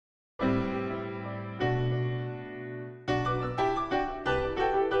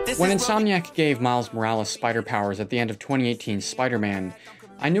When Insomniac gave Miles Morales spider powers at the end of 2018's Spider-Man,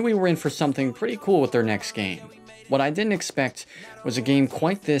 I knew we were in for something pretty cool with their next game. What I didn't expect was a game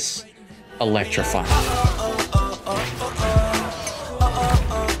quite this electrifying.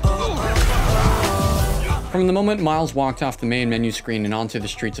 From the moment Miles walked off the main menu screen and onto the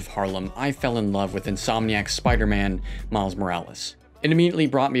streets of Harlem, I fell in love with Insomniac's Spider-Man, Miles Morales. It immediately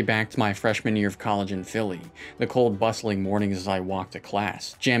brought me back to my freshman year of college in Philly, the cold, bustling mornings as I walked to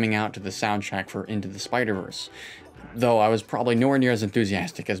class, jamming out to the soundtrack for Into the Spider-Verse, though I was probably nowhere near as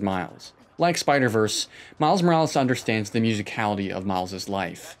enthusiastic as Miles. Like Spider-Verse, Miles Morales understands the musicality of Miles'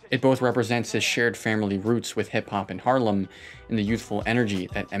 life. It both represents his shared family roots with hip-hop in Harlem and the youthful energy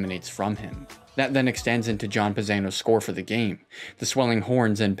that emanates from him. That then extends into John Pisano's score for the game, the swelling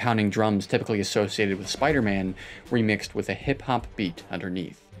horns and pounding drums typically associated with Spider-Man, remixed with a hip-hop beat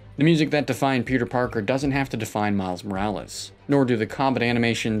underneath. The music that defined Peter Parker doesn't have to define Miles Morales, nor do the combat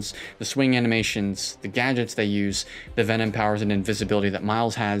animations, the swing animations, the gadgets they use, the venom powers and invisibility that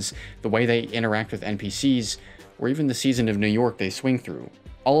Miles has, the way they interact with NPCs, or even the season of New York they swing through.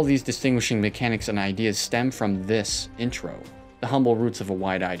 All of these distinguishing mechanics and ideas stem from this intro, the humble roots of a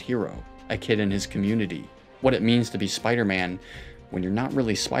wide-eyed hero, a kid in his community, what it means to be Spider-Man when you're not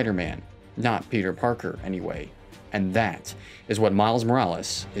really Spider-Man, not Peter Parker anyway. And that is what Miles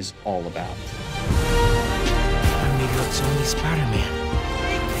Morales is all about. I'm New York's only Spider-Man.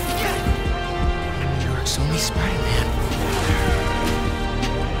 I'm New York's only Spider-Man.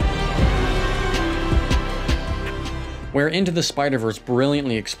 Where Into the Spider-Verse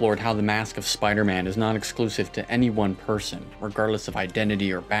brilliantly explored how the mask of Spider-Man is not exclusive to any one person, regardless of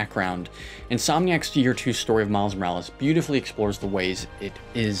identity or background, Insomniac's Year 2 story of Miles Morales beautifully explores the ways it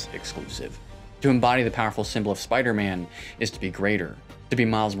is exclusive. To embody the powerful symbol of Spider-Man is to be greater. To be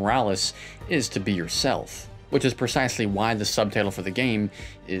Miles Morales is to be yourself, which is precisely why the subtitle for the game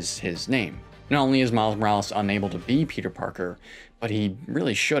is his name. Not only is Miles Morales unable to be Peter Parker, but he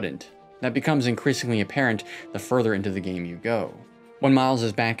really shouldn't. That becomes increasingly apparent the further into the game you go. When Miles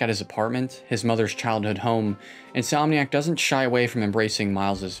is back at his apartment, his mother's childhood home, Insomniac doesn't shy away from embracing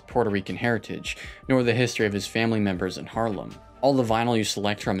Miles' Puerto Rican heritage, nor the history of his family members in Harlem. All the vinyl you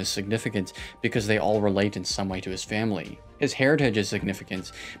select from is significant because they all relate in some way to his family. His heritage is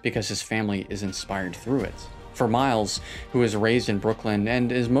significant because his family is inspired through it. For Miles, who is raised in Brooklyn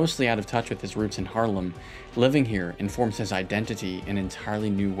and is mostly out of touch with his roots in Harlem, living here informs his identity in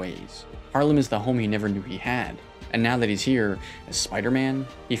entirely new ways. Harlem is the home he never knew he had, and now that he's here as Spider-Man,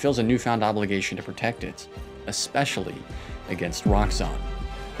 he feels a newfound obligation to protect it, especially against Roxxon.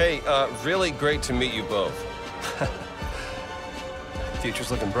 Hey, really great to meet you both.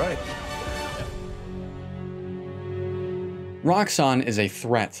 Future's looking bright. Roxxon is a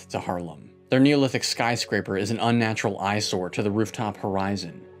threat to Harlem. Their Neolithic skyscraper is an unnatural eyesore to the rooftop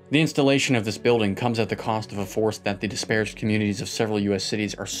horizon. The installation of this building comes at the cost of a force that the disparaged communities of several US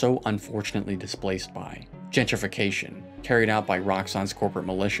cities are so unfortunately displaced by: gentrification, carried out by Roxxon's corporate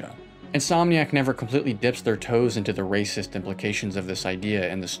militia. Insomniac never completely dips their toes into the racist implications of this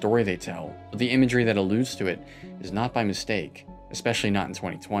idea in the story they tell, but the imagery that alludes to it is not by mistake, especially not in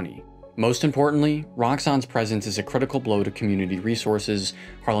 2020. Most importantly, Roxxon's presence is a critical blow to community resources,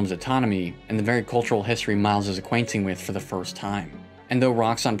 Harlem's autonomy, and the very cultural history Miles is acquainting with for the first time. And though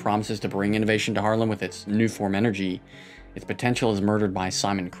Roxxon promises to bring innovation to Harlem with its new form energy, its potential is murdered by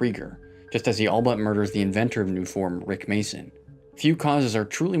Simon Krieger, just as he all but murders the inventor of new form, Rick Mason. Few causes are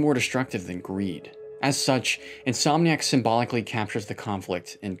truly more destructive than greed. As such, Insomniac symbolically captures the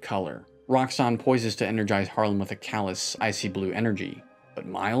conflict in color. Roxxon poises to energize Harlem with a callous, icy blue energy. But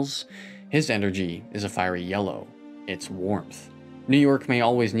Miles? His energy is a fiery yellow. It's warmth. New York may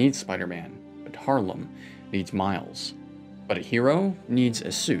always need Spider-Man, but Harlem needs Miles. But a hero needs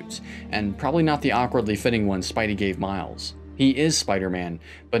a suit, and probably not the awkwardly fitting one Spidey gave Miles. He is Spider-Man,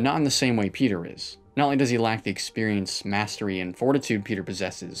 but not in the same way Peter is. Not only does he lack the experience, mastery, and fortitude Peter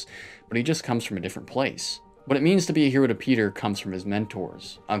possesses, but he just comes from a different place. What it means to be a hero to Peter comes from his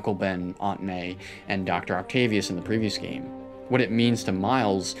mentors, Uncle Ben, Aunt May, and Dr. Octavius in the previous game. What it means to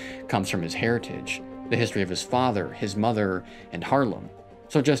Miles comes from his heritage, the history of his father, his mother, and Harlem.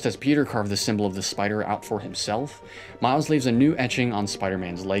 So just as Peter carved the symbol of the spider out for himself, Miles leaves a new etching on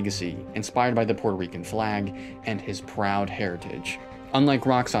Spider-Man's legacy, inspired by the Puerto Rican flag and his proud heritage. Unlike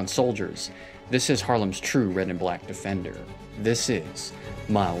Roxxon soldiers, this is Harlem's true red and black defender. This is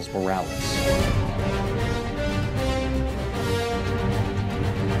Miles Morales.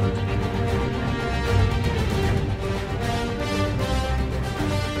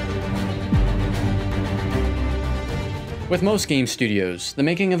 With most game studios, the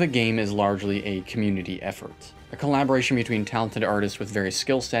making of a game is largely a community effort. a collaboration between talented artists with various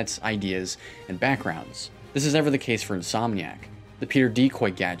skill sets, ideas, and backgrounds. This is never the case for Insomniac. The Peter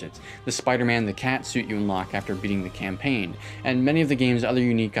decoy gadget, the Spider-Man the cat suit you unlock after beating the campaign, and many of the game's other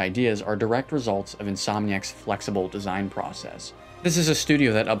unique ideas are direct results of Insomniac's flexible design process. This is a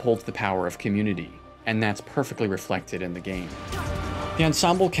studio that upholds the power of community, and that's perfectly reflected in the game. The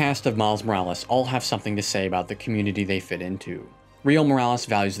ensemble cast of Miles Morales all have something to say about the community they fit into. Rio Morales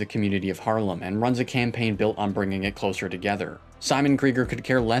values the community of Harlem and runs a campaign built on bringing it closer together. Simon Krieger could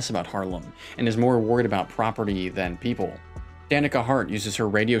care less about Harlem and is more worried about property than people. Danica Hart uses her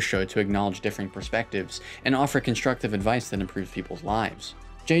radio show to acknowledge different perspectives and offer constructive advice that improves people's lives.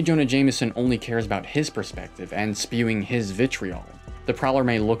 J. Jonah Jameson only cares about his perspective and spewing his vitriol. The Prowler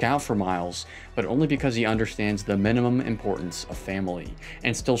may look out for Miles, but only because he understands the minimum importance of family,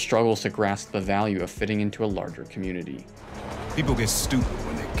 and still struggles to grasp the value of fitting into a larger community. People get stupid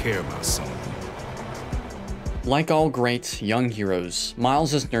when they care about something. Like all great young heroes,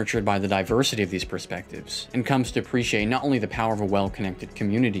 Miles is nurtured by the diversity of these perspectives, and comes to appreciate not only the power of a well-connected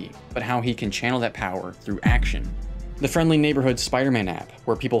community, but how he can channel that power through action. The friendly neighborhood Spider-Man app,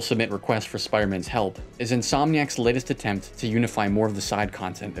 where people submit requests for Spider-Man's help, is Insomniac's latest attempt to unify more of the side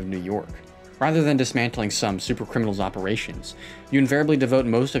content of New York. Rather than dismantling some supercriminal's operations, you invariably devote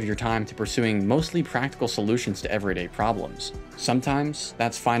most of your time to pursuing mostly practical solutions to everyday problems. Sometimes,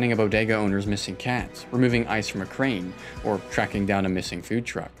 that's finding a bodega owner's missing cat, removing ice from a crane, or tracking down a missing food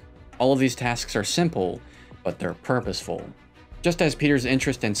truck. All of these tasks are simple, but they're purposeful. Just as Peter's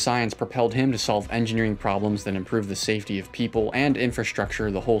interest in science propelled him to solve engineering problems that improve the safety of people and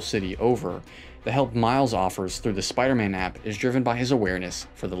infrastructure the whole city over, the help Miles offers through the Spider-Man app is driven by his awareness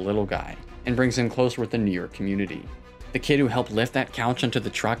for the little guy, and brings him closer with the New York community. The kid who helped lift that couch onto the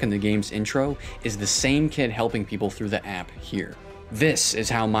truck in the game's intro is the same kid helping people through the app here. This is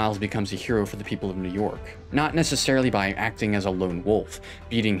how Miles becomes a hero for the people of New York, not necessarily by acting as a lone wolf,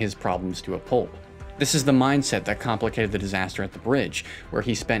 beating his problems to a pulp. This is the mindset that complicated the disaster at the bridge, where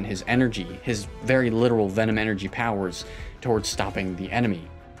he spent his energy, his very literal Venom energy powers, towards stopping the enemy.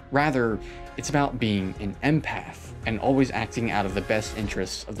 Rather, it's about being an empath, and always acting out of the best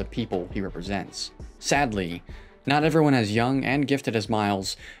interests of the people he represents. Sadly, not everyone as young and gifted as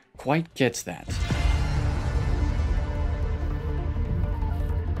Miles quite gets that.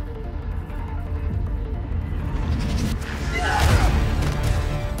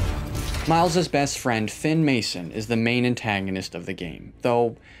 Miles' best friend, Finn Mason, is the main antagonist of the game,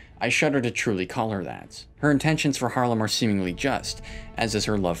 though I shudder to truly call her that. Her intentions for Harlem are seemingly just, as is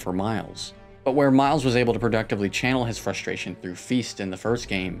her love for Miles. But where Miles was able to productively channel his frustration through Feast in the first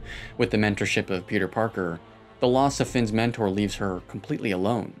game, with the mentorship of Peter Parker, the loss of Finn's mentor leaves her completely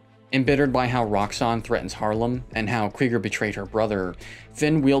alone. Embittered by how Roxxon threatens Harlem, and how Krieger betrayed her brother,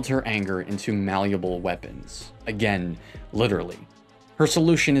 Finn wields her anger into malleable weapons. Again, literally. Her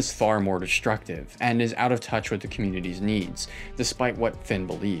solution is far more destructive, and is out of touch with the community's needs, despite what Finn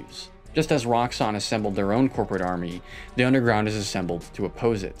believes. Just as Roxxon assembled their own corporate army, the Underground is assembled to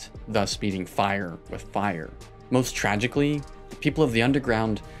oppose it, thus meeting fire with fire. Most tragically, the people of the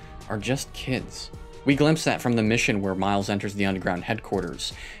Underground are just kids. We glimpse that from the mission where Miles enters the Underground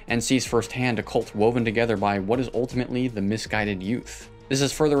headquarters, and sees firsthand a cult woven together by what is ultimately the misguided youth. This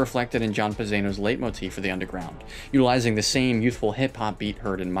is further reflected in John Pizzano's leitmotif for the Underground, utilizing the same youthful hip-hop beat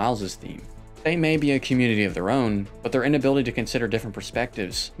heard in Miles' theme. They may be a community of their own, but their inability to consider different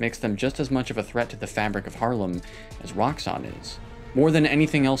perspectives makes them just as much of a threat to the fabric of Harlem as Roxxon is. More than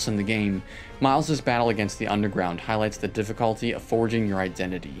anything else in the game, Miles' battle against the Underground highlights the difficulty of forging your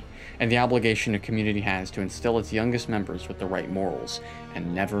identity, and the obligation a community has to instill its youngest members with the right morals,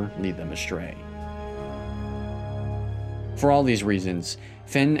 and never lead them astray. For all these reasons,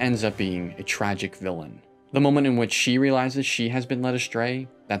 Finn ends up being a tragic villain. The moment in which she realizes she has been led astray,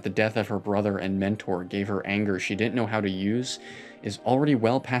 that the death of her brother and mentor gave her anger she didn't know how to use, is already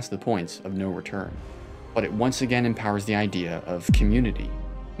well past the point of no return. But it once again empowers the idea of community.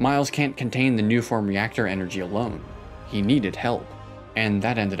 Miles can't contain the Nuform reactor energy alone. He needed help, and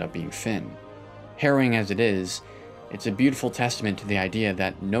that ended up being Finn. Harrowing as it is, it's a beautiful testament to the idea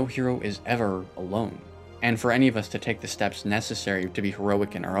that no hero is ever alone. And for any of us to take the steps necessary to be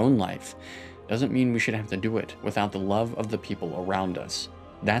heroic in our own life, doesn't mean we should have to do it without the love of the people around us.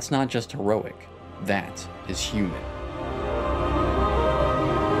 That's not just heroic, that is human.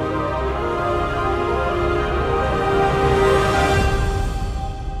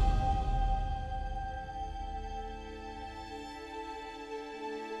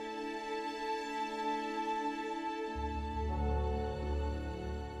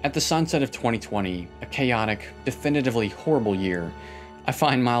 At the sunset of 2020, a chaotic, definitively horrible year, I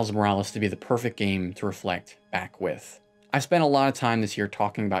find Miles Morales to be the perfect game to reflect back with. I've spent a lot of time this year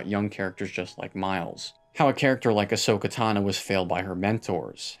talking about young characters just like Miles. How a character like Ahsoka Tano was failed by her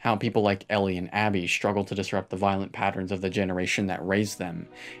mentors. How people like Ellie and Abby struggle to disrupt the violent patterns of the generation that raised them.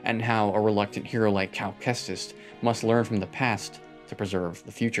 And how a reluctant hero like Cal Kestis must learn from the past to preserve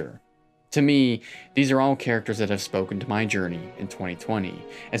the future. To me, these are all characters that have spoken to my journey in 2020,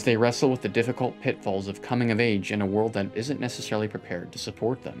 as they wrestle with the difficult pitfalls of coming of age in a world that isn't necessarily prepared to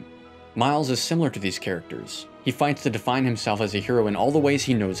support them. Miles is similar to these characters. He fights to define himself as a hero in all the ways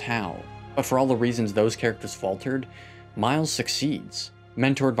he knows how. But for all the reasons those characters faltered, Miles succeeds.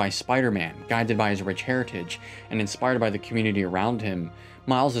 Mentored by Spider-Man, guided by his rich heritage, and inspired by the community around him,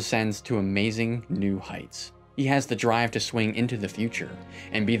 Miles ascends to amazing new heights. He has the drive to swing into the future,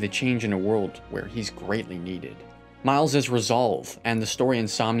 and be the change in a world where he's greatly needed. Miles' resolve, and the story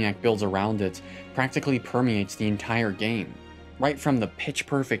Insomniac builds around it, practically permeates the entire game. Right from the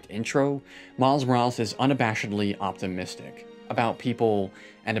pitch-perfect intro, Miles Morales is unabashedly optimistic about people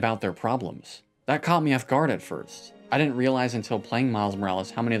and about their problems. That caught me off guard at first. I didn't realize until playing Miles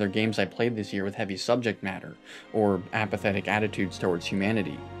Morales how many other games I played this year with heavy subject matter, or apathetic attitudes towards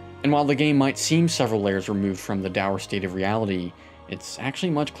humanity. And while the game might seem several layers removed from the dour state of reality, it's actually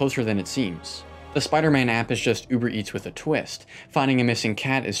much closer than it seems. The Spider-Man app is just Uber Eats with a twist. Finding a missing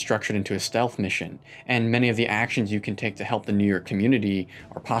cat is structured into a stealth mission, and many of the actions you can take to help the New York community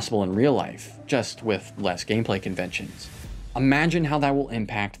are possible in real life, just with less gameplay conventions. Imagine how that will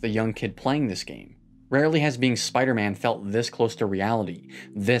impact the young kid playing this game. Rarely has being Spider-Man felt this close to reality,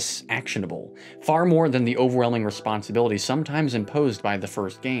 this actionable, far more than the overwhelming responsibility sometimes imposed by the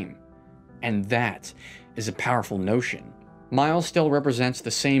first game. And that is a powerful notion. Miles still represents the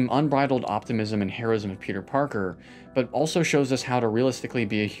same unbridled optimism and heroism of Peter Parker, but also shows us how to realistically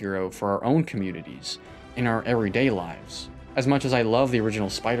be a hero for our own communities, in our everyday lives. As much as I love the original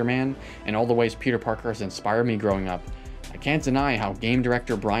Spider-Man, and all the ways Peter Parker has inspired me growing up, I can't deny how game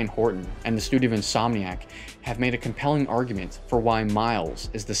director Brian Horton and the studio of Insomniac have made a compelling argument for why Miles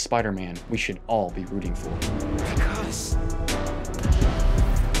is the Spider-Man we should all be rooting for. Because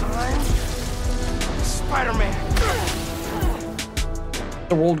I'm Spider-Man.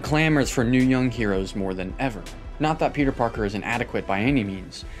 The world clamors for new young heroes more than ever. Not that Peter Parker is inadequate by any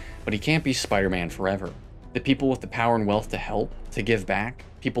means, but he can't be Spider-Man forever. The people with the power and wealth to help, to give back,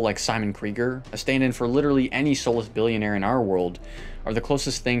 people like Simon Krieger, a stand-in for literally any soulless billionaire in our world, are the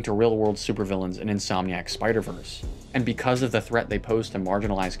closest thing to real-world supervillains in Insomniac's Spider-Verse. And because of the threat they pose to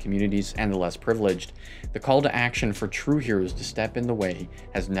marginalized communities and the less privileged, the call to action for true heroes to step in the way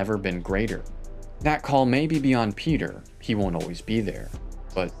has never been greater. That call may be beyond Peter, he won't always be there.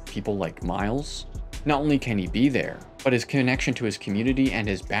 But people like Miles? Not only can he be there, but his connection to his community and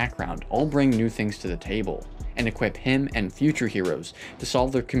his background all bring new things to the table, and equip him and future heroes to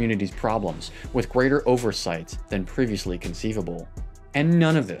solve their community's problems with greater oversight than previously conceivable. And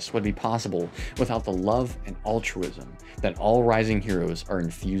none of this would be possible without the love and altruism that all rising heroes are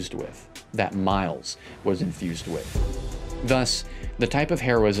infused with, that Miles was infused with. Thus, the type of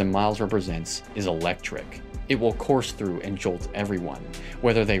heroism Miles represents is electric. It will course through and jolt everyone,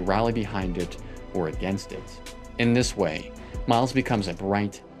 whether they rally behind it or against it. In this way, Miles becomes a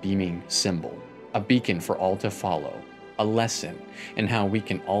bright, beaming symbol, a beacon for all to follow, a lesson in how we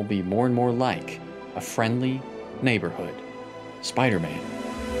can all be more and more like a friendly neighborhood Spider-Man.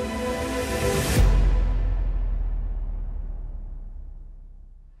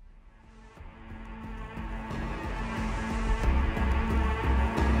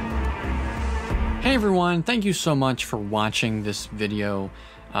 Hey everyone, thank you so much for watching this video.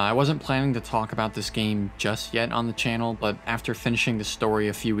 I wasn't planning to talk about this game just yet on the channel, but after finishing the story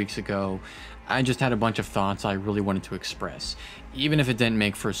a few weeks ago, I just had a bunch of thoughts I really wanted to express, even if it didn't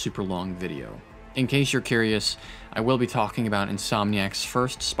make for a super long video. In case you're curious, I will be talking about Insomniac's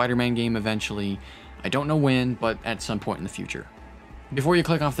first Spider-Man game eventually. I don't know when, but at some point in the future. Before you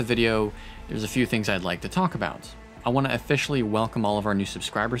click off the video, there's a few things I'd like to talk about. I want to officially welcome all of our new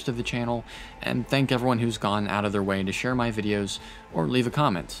subscribers to the channel, and thank everyone who's gone out of their way to share my videos or leave a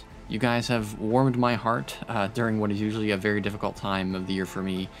comment. You guys have warmed my heart during what is usually a very difficult time of the year for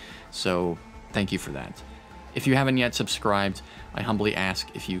me, so thank you for that. If you haven't yet subscribed, I humbly ask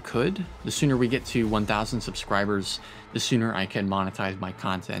if you could. The sooner we get to 1,000 subscribers, the sooner I can monetize my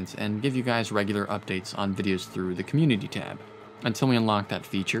content and give you guys regular updates on videos through the community tab. Until we unlock that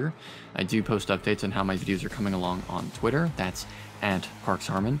feature, I do post updates on how my videos are coming along on Twitter, that's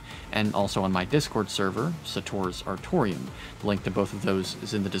 @ParksHarmon, and also on my Discord server, Sator's Artorium. The link to both of those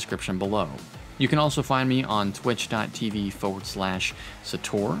is in the description below. You can also find me on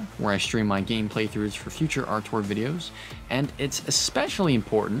twitch.tv/Sator, where I stream my game playthroughs for future RTOR videos. And it's especially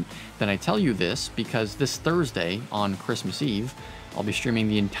important that I tell you this because this Thursday, on Christmas Eve, I'll be streaming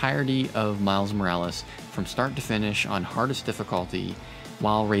the entirety of Miles Morales from start to finish on hardest difficulty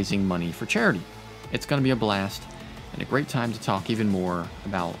while raising money for charity. It's going to be a blast and a great time to talk even more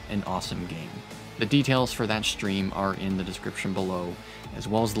about an awesome game. The details for that stream are in the description below, as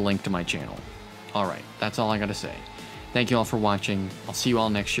well as the link to my channel. Alright, that's all I gotta say. Thank you all for watching. I'll see you all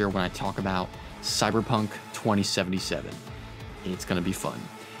next year when I talk about Cyberpunk 2077. It's gonna be fun.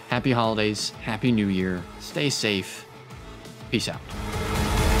 Happy holidays, Happy New Year, stay safe, peace out.